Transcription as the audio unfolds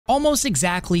Almost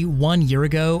exactly 1 year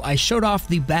ago, I showed off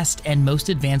the best and most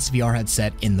advanced VR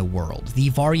headset in the world, the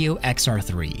Varjo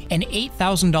XR3, an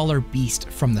 $8,000 beast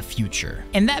from the future.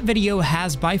 And that video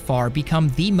has by far become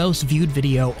the most viewed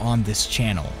video on this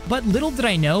channel. But little did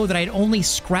I know that I'd only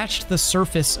scratched the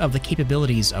surface of the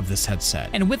capabilities of this headset.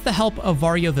 And with the help of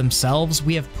Varjo themselves,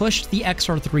 we have pushed the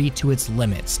XR3 to its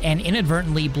limits and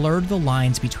inadvertently blurred the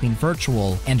lines between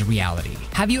virtual and reality.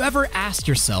 Have you ever asked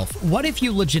yourself, what if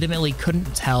you legitimately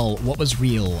couldn't tell what was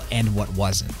real and what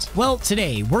wasn't? Well,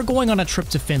 today we're going on a trip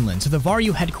to Finland, to the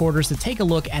Varjo headquarters, to take a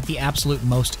look at the absolute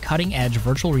most cutting-edge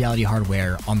virtual reality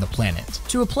hardware on the planet,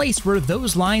 to a place where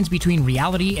those lines between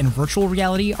reality and virtual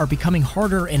reality are becoming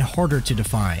harder and harder to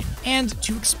define. And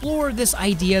to explore this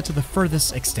idea to the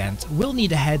furthest extent, we'll need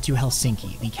to head to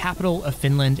Helsinki, the capital of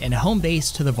Finland and home base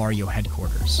to the Varjo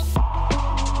headquarters.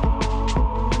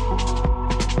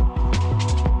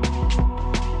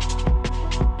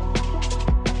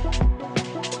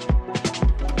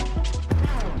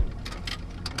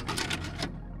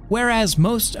 Whereas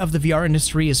most of the VR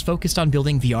industry is focused on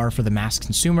building VR for the mass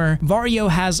consumer, Varjo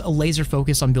has a laser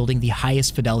focus on building the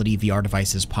highest fidelity VR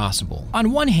devices possible.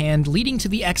 On one hand, leading to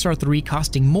the XR3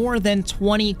 costing more than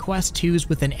 20 Quest 2s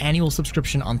with an annual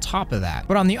subscription on top of that.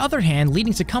 But on the other hand,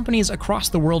 leading to companies across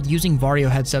the world using Varjo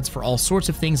headsets for all sorts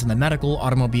of things in the medical,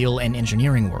 automobile, and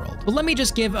engineering world. But let me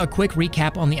just give a quick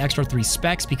recap on the XR3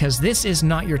 specs, because this is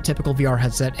not your typical VR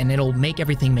headset and it'll make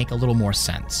everything make a little more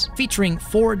sense. Featuring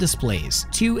 4 displays,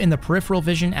 2 in the peripheral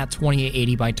vision at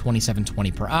 2880 by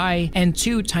 2720 per eye, and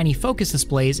 2 tiny focus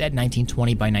displays at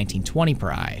 1920 by 1920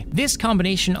 per eye. This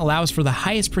combination allows for the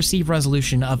highest perceived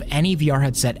resolution of any VR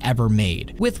headset ever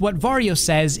made, with what Varjo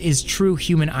says is true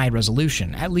human eye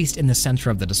resolution, at least in the center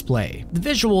of the display. The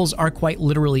visuals are quite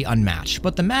literally unmatched,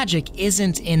 but the magic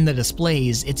isn't in the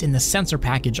displays, it's in the sensor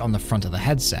package on the front of the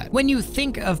headset. When you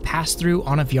think of pass-through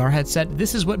on a VR headset,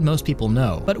 this is what most people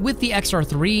know, but with the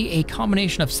XR3, a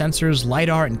combination of sensors,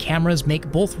 LiDAR, and cameras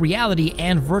make both reality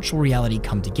and virtual reality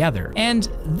come together. And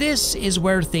this is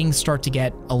where things start to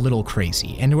get a little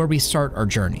crazy, and where we start our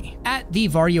journey. At the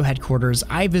Varjo headquarters,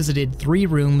 I visited 3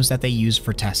 rooms that they use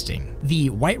for testing: the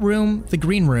white room, the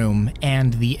green room,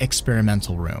 and the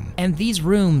experimental room. And these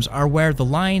rooms are where the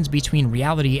lines between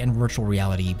reality and virtual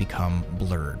reality become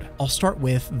blurred. I'll start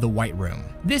with the white room.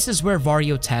 This is where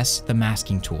Varjo tests the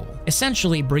masking tool,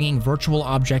 essentially bringing virtual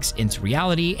objects into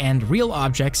reality and real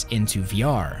objects into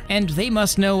VR. And they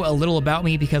must know a little about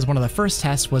me because one of the first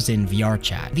tests was in VR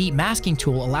chat. The masking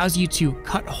tool allows you to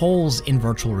cut holes in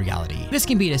virtual reality. This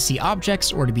can be to see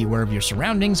objects or to be aware of your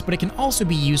surroundings, but it can also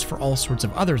be used for all sorts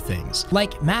of other things,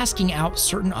 like masking out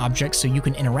certain objects so you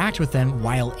can interact with them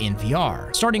while in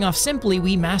VR. Starting off simply,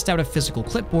 we masked out a physical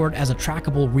clipboard as a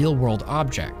trackable real-world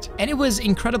object. And it was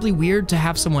incredibly weird to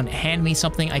have someone hand me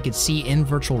something I could see in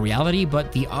virtual reality,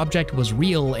 but the object was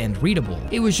real and readable.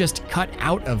 It was just cut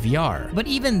out of VR. But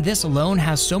even this alone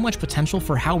has so much potential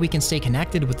for how we can stay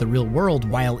connected with the real world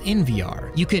while in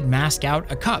VR. You could mask out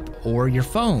a cup, or your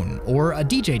phone, or a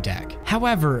DJ deck.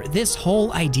 However, this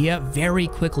whole idea very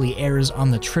quickly errs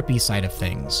on the trippy side of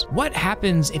things. What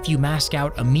happens if you mask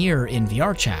out a mirror in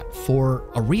VR chat for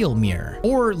a real mirror?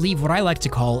 Or leave what I like to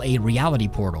call a reality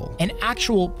portal. An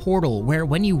actual portal where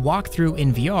when you walk through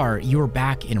in VR, you're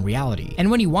back in reality. And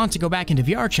when you want to go back into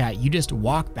VR chat, you just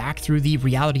walk back through the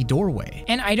reality doorway.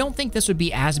 And I don't think this would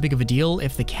be as big of a deal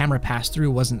if the camera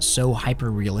pass-through wasn't so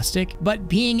hyper-realistic, but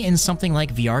being in something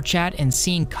like VR chat and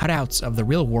seeing cutouts of the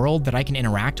real world that I can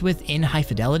interact with in high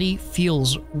fidelity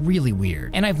feels really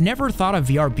weird. And I've never thought of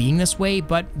VR being this way,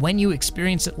 but when you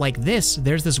experience it like this,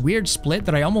 there's this weird split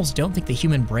that I almost don't think the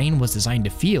human brain was designed to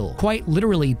feel, quite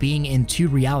literally being in 2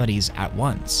 realities at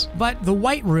once. But the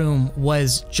white room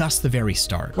was just the very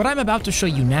start. What I'm about to show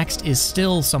you next is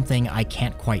still something I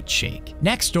can't quite shake.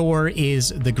 Next door is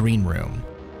the green room.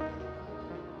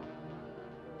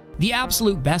 The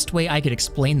absolute best way I could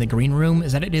explain the green room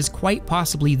is that it is quite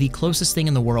possibly the closest thing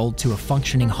in the world to a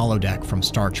functioning holodeck from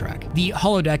Star Trek. The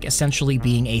holodeck essentially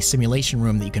being a simulation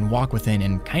room that you can walk within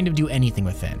and kind of do anything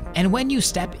within. And when you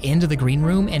step into the green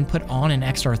room and put on an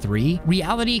XR3,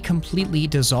 reality completely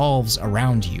dissolves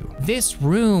around you. This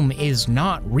room is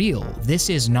not real. This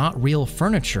is not real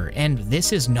furniture, and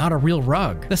this is not a real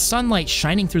rug. The sunlight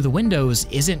shining through the windows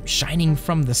isn't shining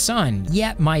from the sun,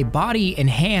 yet my body and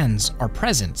hands are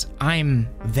present. I'm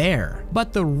there.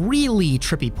 But the really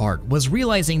trippy part was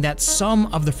realizing that some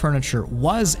of the furniture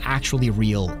was actually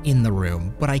real in the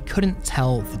room, but I couldn't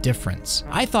tell the difference.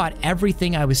 I thought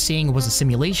everything I was seeing was a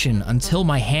simulation until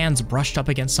my hands brushed up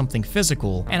against something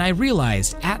physical, and I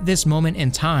realized at this moment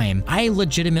in time, I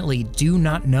legitimately do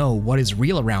not know what is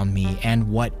real around me and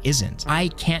what isn't. I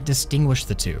can't distinguish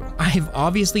the two. I've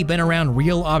obviously been around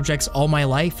real objects all my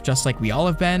life, just like we all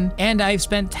have been, and I've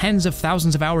spent tens of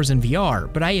thousands of hours in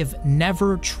VR, but I have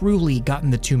never truly gotten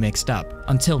the two mixed up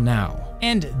until now.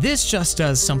 And this just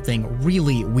does something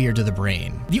really weird to the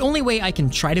brain. The only way I can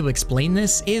try to explain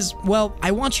this is, well, I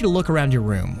want you to look around your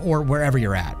room, or wherever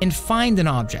you're at, and find an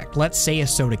object, let's say a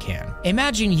soda can.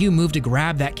 Imagine you move to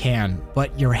grab that can,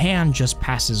 but your hand just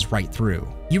passes right through.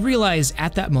 You realize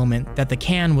at that moment that the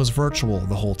can was virtual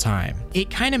the whole time. It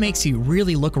kind of makes you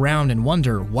really look around and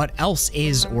wonder what else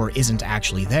is or isn't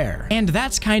actually there. And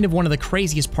that's kind of one of the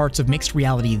craziest parts of mixed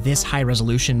reality this high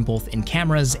resolution, both in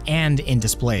cameras and in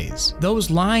displays. Those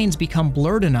lines become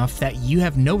blurred enough that you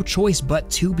have no choice but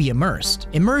to be immersed.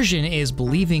 Immersion is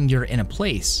believing you're in a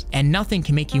place, and nothing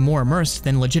can make you more immersed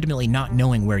than legitimately not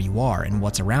knowing where you are and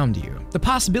what's around you. The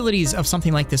possibilities of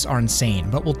something like this are insane,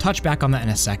 but we'll touch back on that in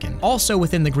a second. Also,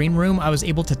 within the green room, I was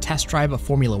able to test drive a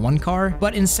Formula 1 car,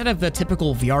 but instead of the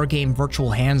typical VR game virtual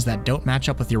hands that don't match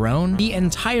up with your own, the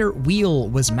entire wheel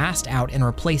was masked out and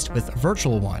replaced with a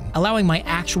virtual one, allowing my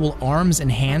actual arms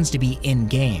and hands to be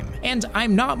in-game. And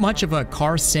I'm not much of a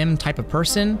car sim type of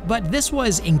person, but this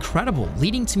was incredible,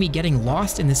 leading to me getting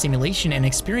lost in the simulation and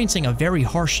experiencing a very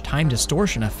harsh time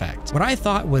distortion effect. What I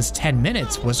thought was 10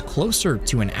 minutes was closer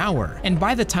to an hour, and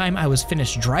by the time I was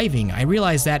finished driving, I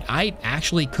realized that I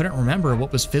actually couldn't remember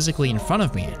what was physically in front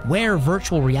of me, where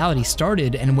virtual reality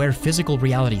started and where physical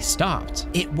reality stopped.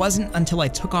 It wasn't until I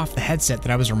took off the headset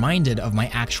that I was reminded of my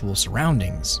actual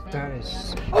surroundings. That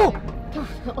is... Oh!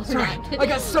 Sorry, I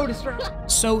got so distracted.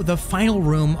 So the final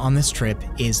room on this trip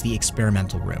is the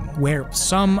experimental room, where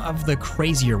some of the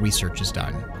crazier research is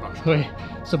done. Wait,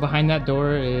 so behind that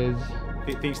door is...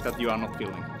 things that you are not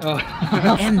feeling. Oh.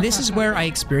 And this is where I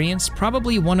experienced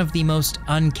probably one of the most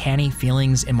uncanny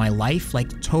feelings in my life,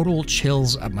 like total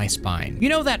chills up my spine. You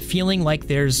know that feeling like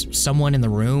there's someone in the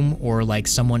room, or like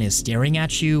someone is staring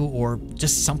at you, or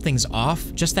just something's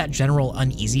off? Just that general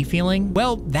uneasy feeling?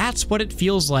 Well, that's what it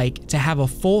feels like to have a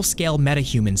full-scale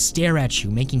metahuman stare at you,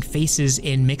 making faces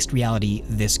in mixed reality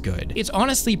this good. It's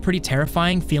honestly pretty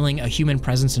terrifying feeling a human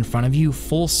presence in front of you,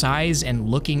 full size and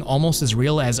looking almost as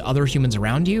real as other humans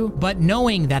around you, but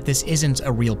knowing that this isn't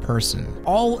a real person.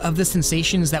 All of the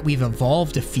sensations that we've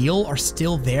evolved to feel are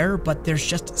still there, but there's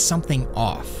just something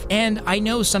off. And I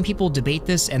know some people debate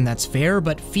this, and that's fair,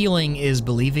 but feeling is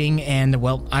believing, and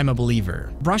well, I'm a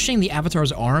believer. Brushing the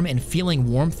avatar's arm and feeling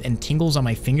warmth and tingles on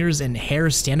my fingers and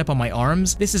hairs stand up on my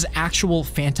arms, this is actual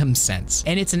phantom sense,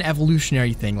 and it's an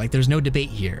evolutionary thing, like there's no debate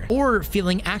here. Or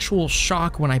feeling actual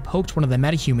shock when I poked one of the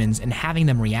metahumans and having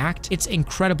them react, it's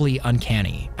incredibly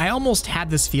uncanny. I almost had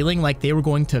this feeling like they were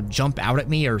going to jump out at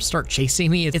me or start chasing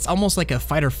me. It's almost like a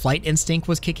fight or flight instinct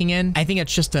was kicking in. I think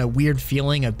it's just a weird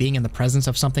feeling of being in the presence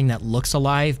of something that looks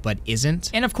alive but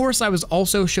isn't. And of course, I was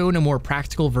also shown a more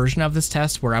practical version of this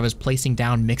test where I was placing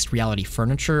down mixed reality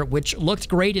furniture, which looked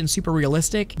great and super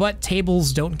realistic, but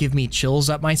tables don't give me chills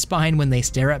up my spine when they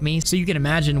stare at me, so you can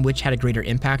imagine which had a greater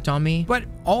impact on me. But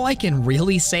all I can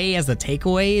really say as the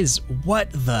takeaway is, what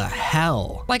the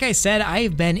hell? Like I said,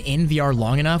 I've been in VR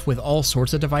long enough with all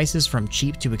sorts of devices from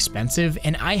cheap to expensive,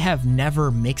 and I have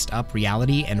never mixed up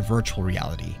reality and virtual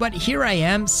reality. But here I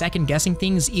am second guessing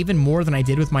things even more than I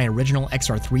did with my original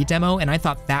XR3 demo, and I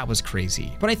thought that was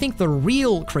crazy. But I think the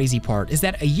real crazy part is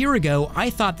that a year ago, I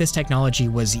thought this technology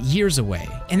was years away,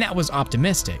 and that was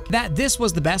optimistic. That this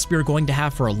was the best we were going to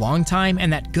have for a long time,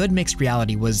 and that good mixed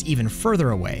reality was even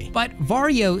further away. But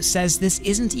Varjo says this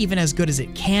isn't even as good as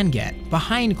it can get.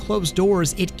 Behind closed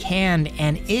doors, it can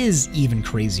and is even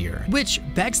crazier. Which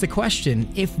begs the question,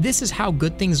 if this is how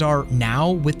good things are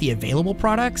now with the available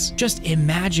products, just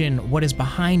imagine what is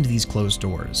behind these closed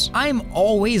doors. I'm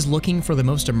always looking for the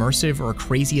most immersive or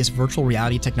craziest virtual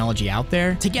reality technology out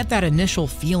there to get that initial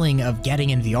feeling of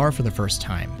getting in VR for the first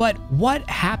time. But what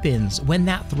happens when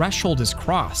that threshold is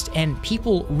crossed and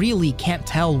people really can't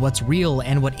tell what's real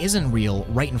and what isn't real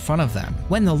right in front of them?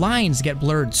 When the lines get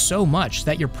blurred so much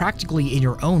that you're practically in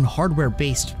your own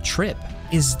hardware-based trip?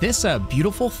 Is this a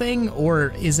beautiful thing,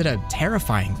 or is it a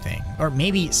terrifying thing? Or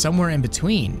maybe somewhere in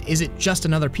between? Is it just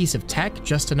another piece of tech,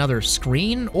 just another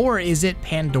screen, or is it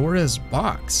Pandora's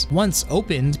box? Once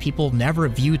opened, people never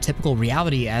view typical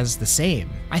reality as the same.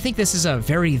 I think this is a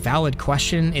very valid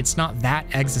question. It's not that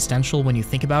existential when you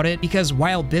think about it, because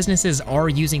while businesses are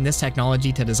using this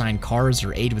technology to design cars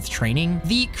or aid with training,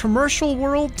 the commercial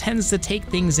world tends to take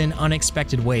things in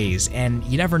unexpected ways, and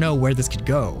you never know where this could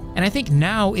go. And I think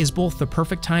now is both the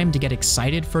perfect time to get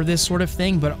excited for this sort of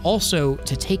thing, but also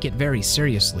to take it very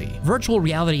seriously. Virtual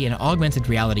reality and augmented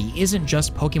reality isn't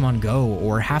just Pokemon Go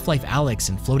or Half-Life Alyx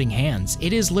and floating hands.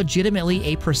 It is legitimately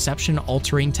a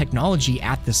perception-altering technology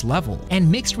at this level.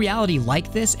 And mixed reality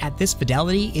like this at this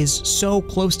fidelity is so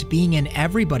close to being in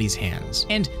everybody's hands,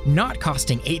 and not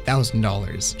costing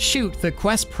 $8,000. Shoot, the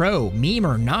Quest Pro, meme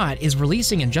or not, is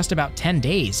releasing in just about 10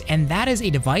 days, and that is a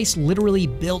device literally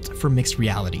built for mixed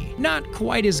reality. Not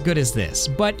quite as good as this,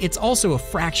 but it's also a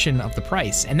fraction of the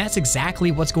price, and that's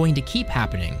exactly what's going to keep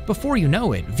happening. Before you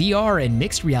know it, VR and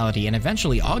mixed reality and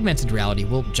eventually augmented reality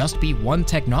will just be one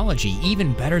technology,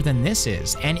 even better than this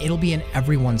is, and it'll be in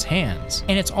everyone's hands.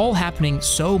 And it's all happening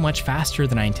so much faster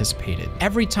than I anticipated.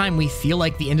 Every time we feel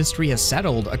like the industry has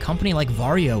settled, a company like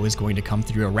Varjo is going to come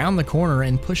through around the corner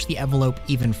and push the envelope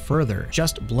even further,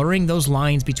 just blurring those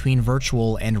lines between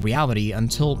virtual and reality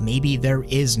until maybe there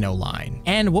is no line.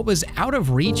 And what was out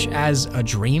of reach as a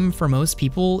dream for most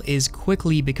people is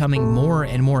quickly becoming more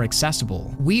and more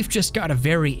accessible. We've just got a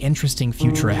very interesting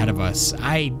future ahead of us.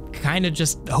 I kind of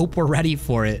just hope we're ready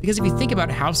for it, because if you think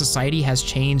about how society has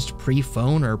changed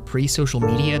pre-phone or pre-social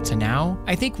media to now,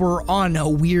 I think we're on a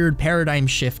weird paradigm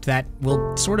shift that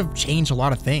will sort of change a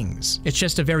lot of things. It's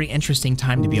just a very interesting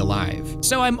time to be alive.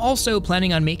 So I'm also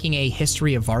planning on making a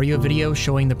history of Varjo video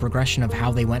showing the progression of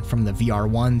how they went from the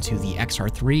VR1 to the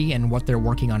XR3 and what they're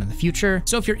working on in the future.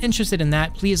 So if you're interested in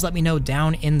that, please let me know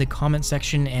down in the comment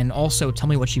section, and also tell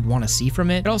me what you'd want to see from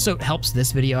it. It also helps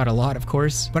this video out a lot, of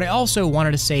course, but I also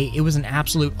wanted to say it was an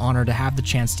absolute honor to have the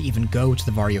chance to even go to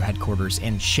the Varjo headquarters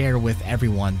and share with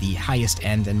everyone the highest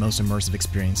end and most immersive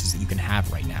experiences that you can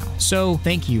have right now. So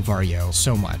thank you, Varjo,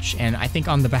 so much. And I think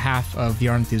on the behalf of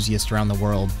VR enthusiasts around the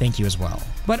world, thank you as well.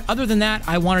 But other than that,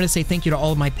 I wanted to say thank you to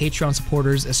all of my Patreon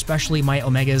supporters, especially my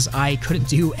Omegas. I couldn't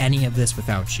do any of this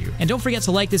without you. And don't forget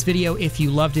to like this video if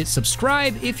you loved it,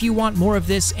 subscribe if you want more of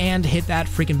this, and hit that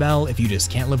freaking bell if you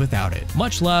just can't live without it.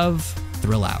 Much love,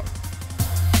 Thrill out.